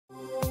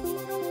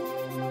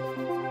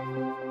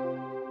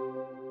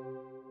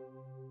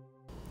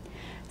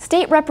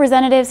State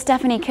Representative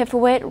Stephanie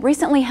Kifowit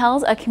recently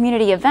held a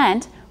community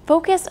event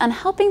focused on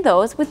helping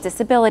those with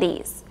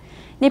disabilities.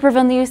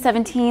 Naperville News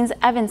 17's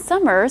Evan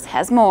Summers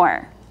has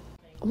more.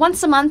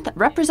 Once a month,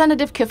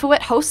 Representative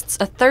Kifowit hosts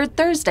a Third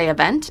Thursday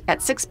event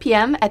at 6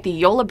 p.m. at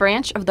the Eola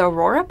Branch of the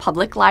Aurora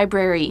Public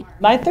Library.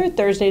 My Third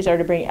Thursdays are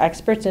to bring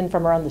experts in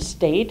from around the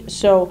state,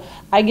 so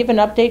I give an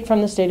update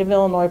from the state of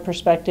Illinois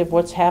perspective,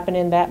 what's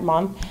happening that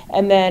month,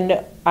 and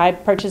then I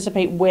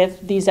participate with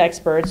these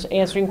experts,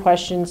 answering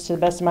questions to the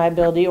best of my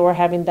ability or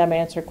having them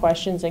answer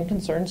questions and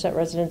concerns that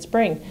residents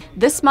bring.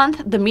 This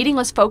month, the meeting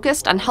was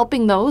focused on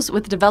helping those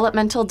with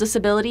developmental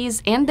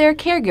disabilities and their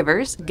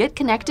caregivers get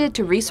connected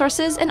to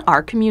resources in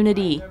our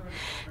community.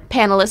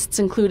 Panelists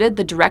included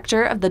the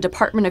Director of the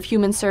Department of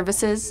Human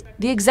Services,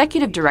 the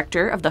Executive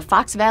Director of the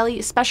Fox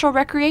Valley Special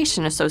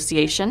Recreation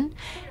Association,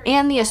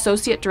 and the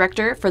Associate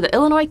Director for the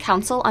Illinois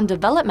Council on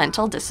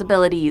Developmental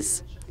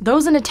Disabilities.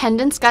 Those in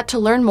attendance got to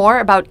learn more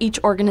about each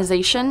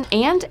organization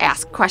and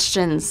ask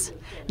questions.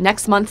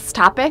 Next month's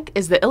topic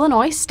is the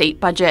Illinois state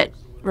budget.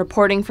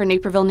 Reporting for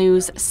Naperville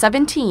News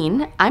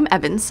 17, I'm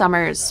Evan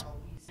Summers.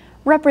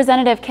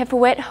 Representative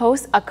Kifowit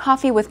hosts a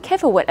Coffee with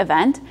Kifowit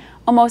event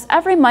almost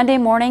every Monday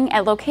morning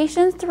at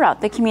locations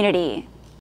throughout the community.